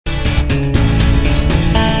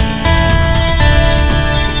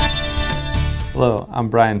I'm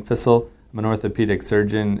Brian Fissel. I'm an orthopedic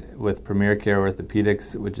surgeon with Premier Care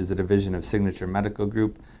Orthopedics, which is a division of Signature Medical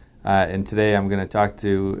Group. And today I'm going to talk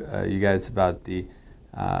to you guys about the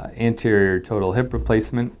anterior total hip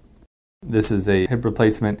replacement. This is a hip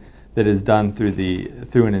replacement that is done through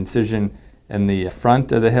an incision in the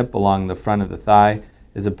front of the hip along the front of the thigh,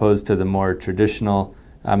 as opposed to the more traditional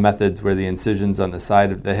methods where the incision's on the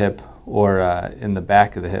side of the hip or in the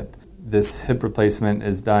back of the hip. This hip replacement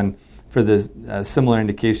is done for the similar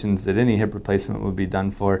indications that any hip replacement would be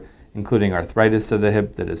done for, including arthritis of the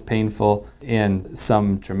hip that is painful and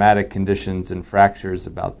some traumatic conditions and fractures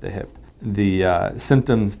about the hip. The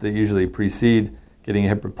symptoms that usually precede getting a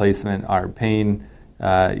hip replacement are pain,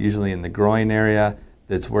 usually in the groin area,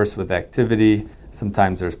 that's worse with activity.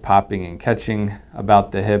 Sometimes there's popping and catching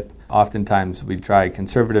about the hip. Oftentimes we try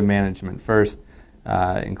conservative management first,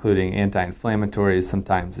 including anti-inflammatories,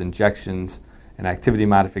 sometimes injections, and activity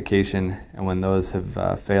modification, and when those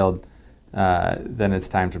have failed, then it's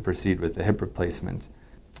time to proceed with the hip replacement.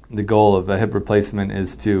 The goal of a hip replacement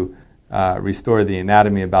is to restore the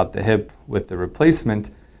anatomy about the hip with the replacement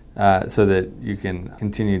so that you can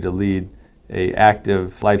continue to lead an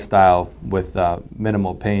active lifestyle with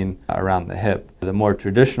minimal pain around the hip. The more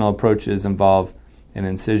traditional approaches involve an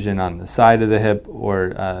incision on the side of the hip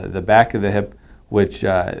or the back of the hip, which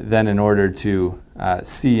then in order to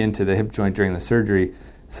see into the hip joint during the surgery,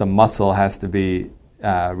 some muscle has to be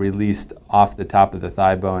released off the top of the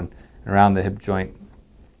thigh bone around the hip joint.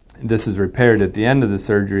 This is repaired at the end of the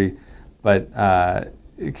surgery, but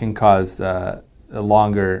it can cause a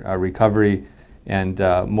longer recovery and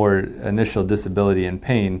more initial disability and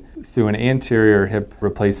pain. Through an anterior hip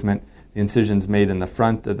replacement, the incision's made in the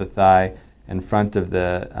front of the thigh and front of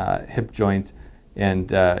the hip joint,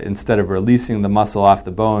 and instead of releasing the muscle off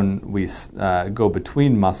the bone, we go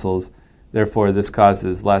between muscles. Therefore, this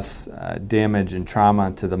causes less damage and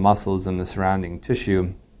trauma to the muscles and the surrounding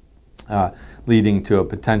tissue, leading to a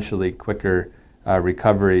potentially quicker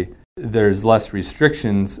recovery. There's less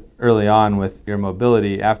restrictions early on with your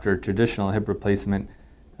mobility. After traditional hip replacement,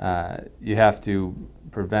 you have to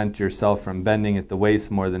prevent yourself from bending at the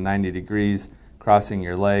waist more than 90 degrees, crossing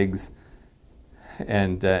your legs,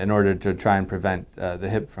 and in order to try and prevent the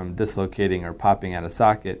hip from dislocating or popping out of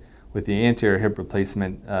socket. With the anterior hip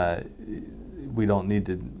replacement, we don't need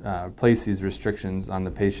to place these restrictions on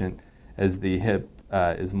the patient, as the hip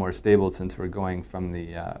is more stable since we're going from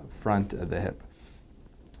the front of the hip.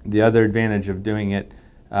 The other advantage of doing it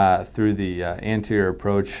through the anterior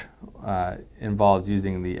approach involves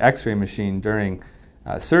using the X-ray machine during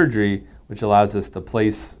surgery, which allows us to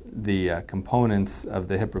place the components of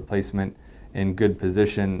the hip replacement in good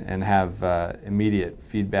position and have immediate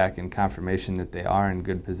feedback and confirmation that they are in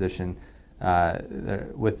good position.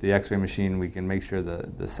 With the X-ray machine, we can make sure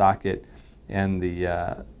the socket and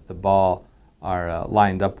the ball are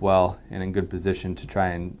lined up well and in good position to try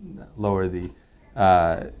and lower the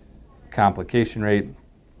complication rate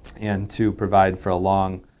and to provide for a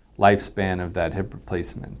long lifespan of that hip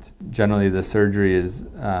replacement. Generally, the surgery is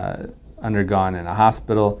undergone in a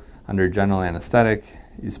hospital under general anesthetic.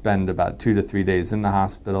 You spend about 2 to 3 days in the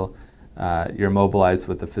hospital. You're mobilized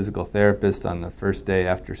with a physical therapist on the first day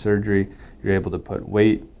after surgery. You're able to put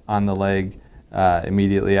weight on the leg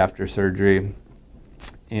immediately after surgery.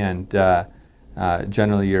 And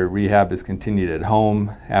generally your rehab is continued at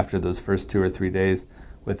home after those first 2 or 3 days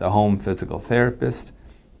with a home physical therapist,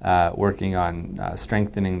 working on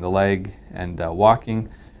strengthening the leg and walking.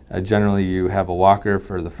 Generally you have a walker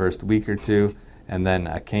for the first week or two, and then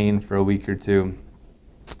a cane for a week or two,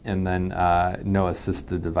 and then no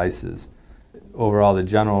assistive devices. Overall, the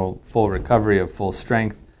general full recovery of full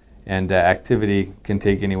strength and activity can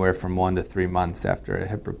take anywhere from 1 to 3 months after a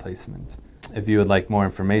hip replacement. If you would like more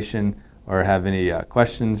information or have any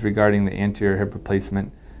questions regarding the anterior hip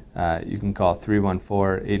replacement, you can call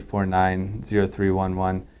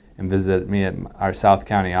 314-849-0311 and visit me at our South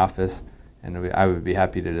County office, and I would be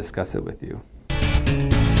happy to discuss it with you.